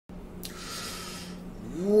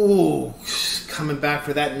Ooh, coming back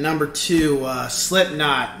for that number 2,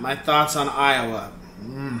 Slipknot. My thoughts on Iowa.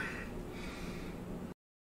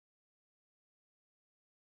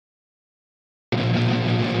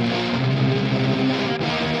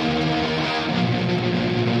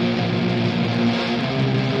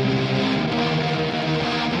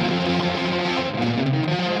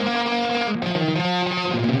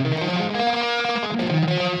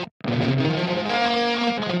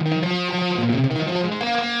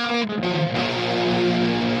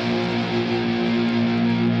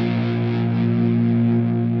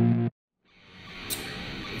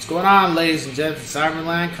 What's going on, ladies and gentlemen?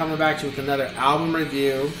 Cyberland coming back to you with another album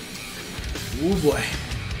review. Ooh boy.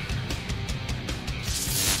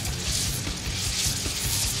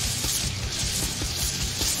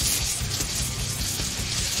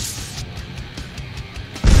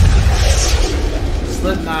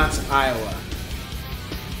 Slipknot's Iowa.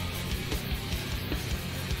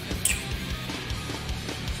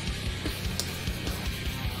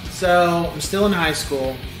 So, I'm still in high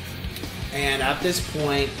school, and at this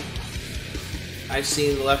point, I've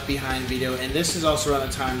seen the Left Behind video, and this is also around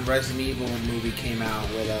the time Resident Evil movie came out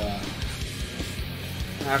with,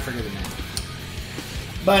 I forget the name.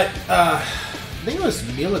 But, I think it was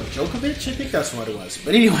Mila Djokovic, I think that's what it was.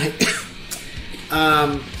 But anyway,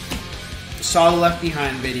 saw the Left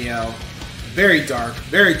Behind video, very dark,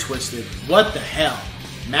 very twisted. What the hell?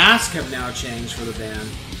 Masks have now changed for the band.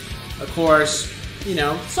 Of course, you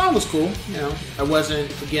know, the song was cool. You know,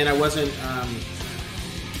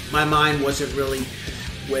 my mind wasn't really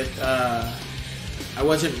with, I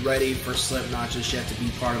wasn't ready for Slipknot just yet to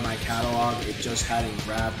be part of my catalog. It just hadn't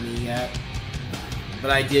grabbed me yet.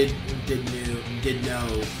 But I did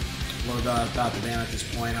know what about the band at this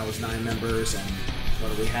point. I was 9 members, and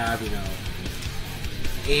what do we have, you know.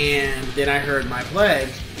 And then I heard My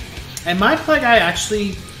Plague. And My Plague, I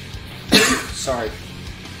actually, sorry,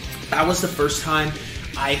 that was the first time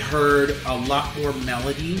I heard a lot more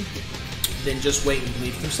melody than just Wait and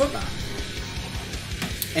Bleed from Slipknot.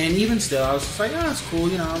 And even still, I was just like, oh, that's cool,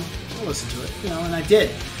 you know, I'll listen to it, you know, and I did.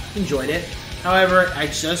 Enjoyed it. However, I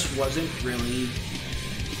just wasn't really,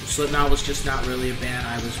 Slipknot was just not really a band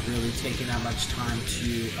I was really taking that much time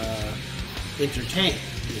to entertain,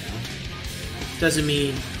 you know. Doesn't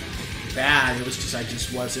mean bad, it was just, I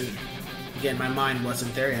just wasn't, again, my mind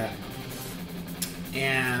wasn't there yet.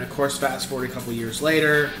 And of course, fast forward a couple years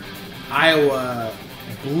later, Iowa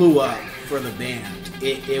blew up for the band.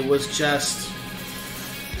 It was just,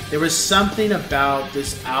 there was something about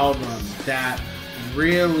this album that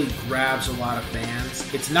really grabs a lot of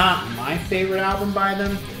fans. It's not my favorite album by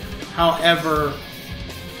them. However,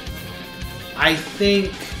 I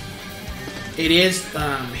think it is,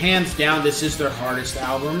 hands down, this is their hardest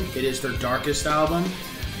album. It is their darkest album.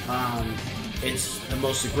 It's the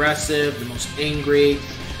most aggressive, the most angry,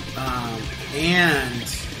 and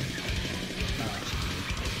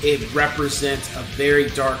it represents a very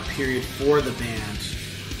dark period for the band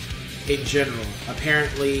in general.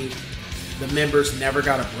 Apparently, the members never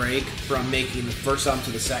got a break from making the first album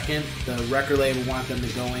to the second. The record label wanted them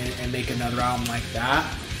to go in and make another album like that.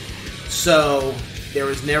 So there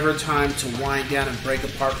was never time to wind down and break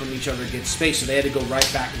apart from each other, get space. So they had to go right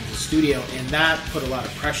back into the studio, and that put a lot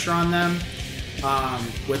of pressure on them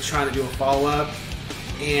with trying to do a follow-up.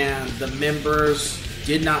 And the members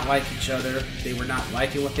did not like each other. They were not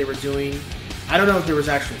liking what they were doing. I don't know if there was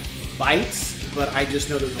actual fights, but I just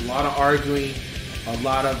know there's a lot of arguing, a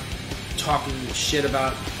lot of talking shit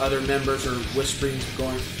about other members, or whispering,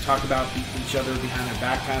 talk about each other behind their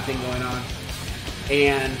back kind of thing going on.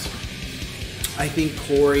 And I think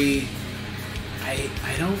Corey,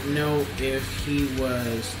 I don't know if he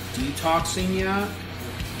was detoxing yet.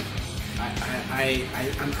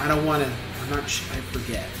 I don't want to, I'm not sure, I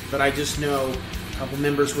forget. But I just know a couple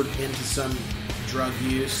members were into some drug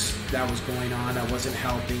use that was going on that wasn't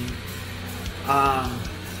helping.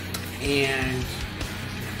 And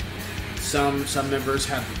some members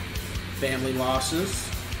had family losses.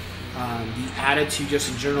 The attitude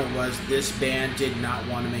just in general was this band did not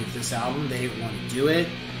want to make this album. They didn't want to do it.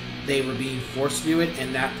 They were being forced to do it,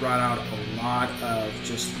 and that brought out a lot of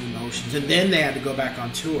just emotions. And then they had to go back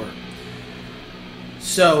on tour.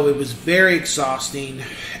 So it was very exhausting,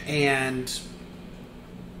 and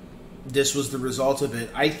this was the result of it.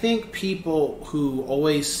 I think people who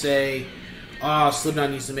always say, oh, Slipknot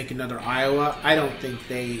needs to make another Iowa, I don't think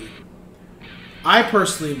I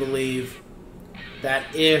personally believe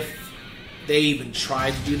that if they even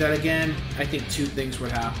tried to do that again, I think 2 things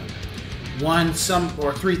would happen.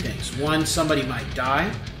 3 things. 1, somebody might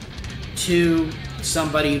die. 2,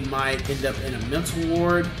 somebody might end up in a mental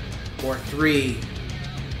ward. Or 3,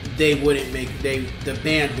 they wouldn't make the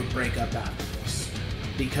band would break up after this,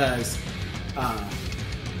 because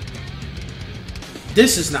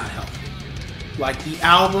this is not healthy. Like, the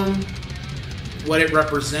album, what it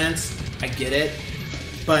represents, I get it,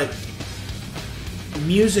 but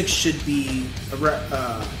music should be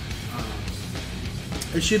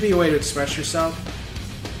it should be a way to express yourself,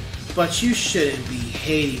 but you shouldn't be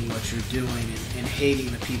hating what you're doing and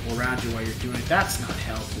hating the people around you while you're doing it. That's not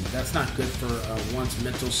healthy. That's not good for one's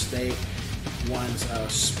mental state, one's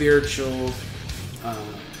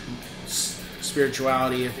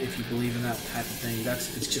spirituality, if you believe in that type of thing.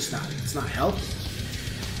 It's not healthy.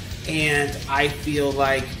 And I feel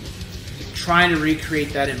like trying to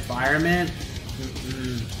recreate that environment,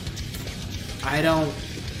 I don't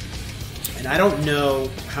know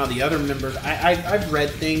how the other members. I've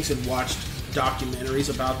read things and watched documentaries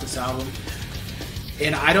about this album,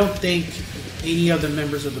 and I don't think any of the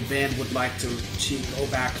members of the band would like to go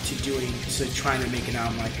back to trying to make an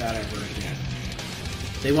album like that ever again.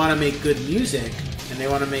 They want to make good music, and they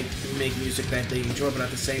want to make music that they enjoy, but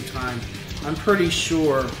at the same time, I'm pretty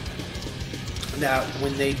sure that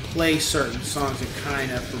when they play certain songs, it kind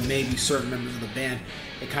of, for maybe certain members of the band,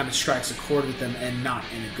 it kind of strikes a chord with them, and not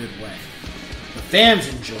in a good way. The fans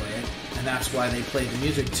enjoy it, and that's why they play the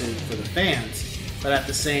music for the fans. But at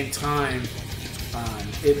the same time,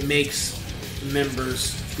 it makes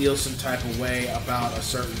members feel some type of way about a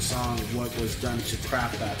certain song, what was done to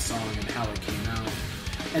craft that song, and how it came out.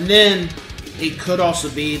 And then it could also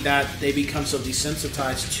be that they become so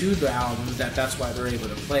desensitized to the album that that's why they're able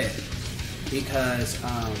to play it. Because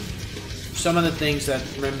some of the things that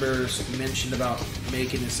members mentioned about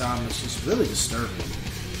making this album is just really disturbing.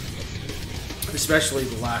 Especially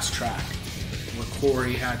the last track, what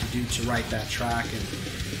Corey had to do to write that track, and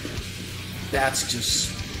that's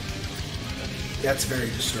very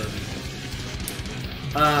disturbing.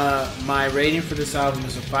 My rating for this album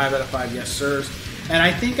is a 5 out of 5 yes sirs, and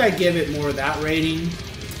I think I give it more of that rating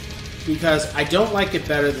because I don't like it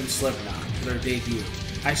better than Slipknot, their debut.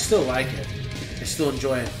 I still like it. I still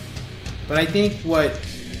enjoy it. But I think what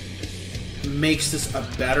makes this a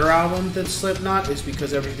better album than Slipknot is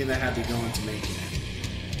because everything that had to go into making it.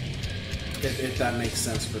 If that makes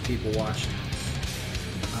sense for people watching.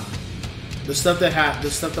 The stuff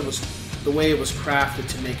that was the way it was crafted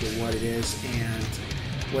to make it what it is, and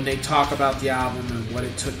when they talk about the album and what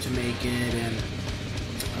it took to make it, and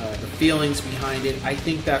the feelings behind it, I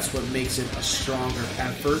think that's what makes it a stronger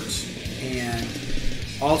effort, and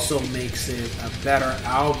also makes it a better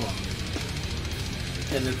album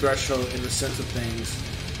in the threshold, in the sense of things,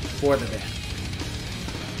 for the band.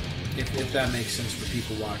 If that makes sense for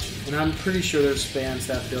people watching. And I'm pretty sure there's fans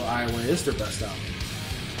that feel Iowa is their best album.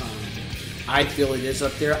 I feel it is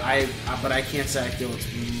up there. But I can't say I feel it's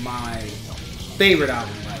my favorite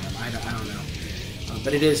album by them. I don't know.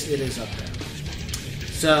 But it is up there.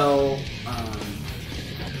 So,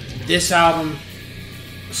 this album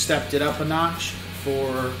stepped it up a notch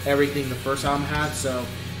for everything the first album had. So,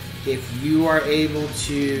 if you are able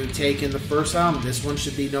to take in the first album, this one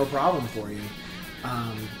should be no problem for you.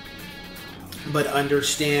 But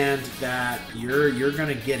understand that you're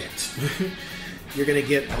gonna get it. You're gonna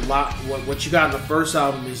get a lot. What you got in the first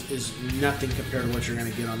album is nothing compared to what you're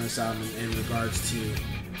gonna get on this album in regards to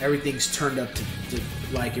everything's turned up to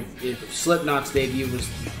like if Slipknot's debut was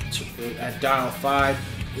at dial 5,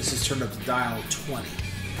 this is turned up to dial 20.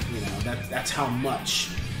 You know, that's how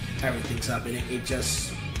much everything's up, and it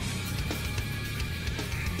just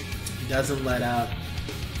doesn't let up.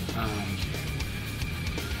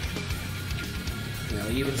 You know,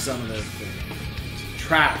 even some of the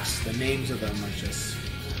tracks, the names of them are just,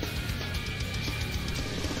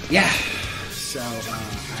 yeah. So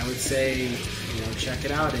I would say, you know, check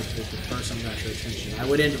it out if the first one got your attention. I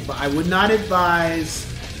would not advise,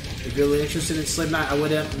 if you're really interested in Slipknot, I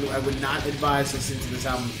would not advise listening to this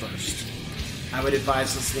album first. I would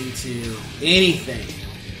advise listening to anything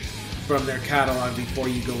from their catalog before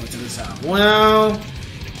you go into this album. Well,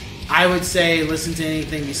 I would say listen to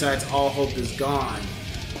anything besides All Hope Is Gone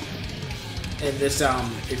and this album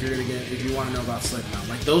if you want to know about Slipknot.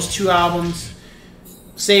 Like those two albums,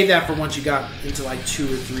 save that for once you got into like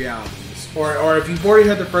 2 or 3 albums. Or if you've already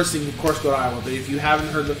heard the first thing, of course go to Iowa. But if you haven't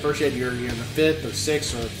heard the first yet, you're in the 5th or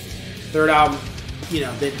 6th or 3rd album,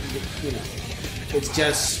 it's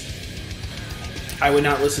just, I would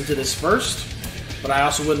not listen to this first, but I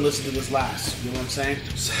also wouldn't listen to this last. You know what I'm saying?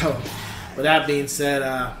 So, with that being said,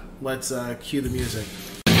 let's cue the music.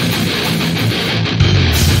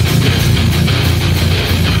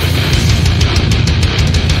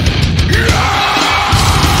 Yeah!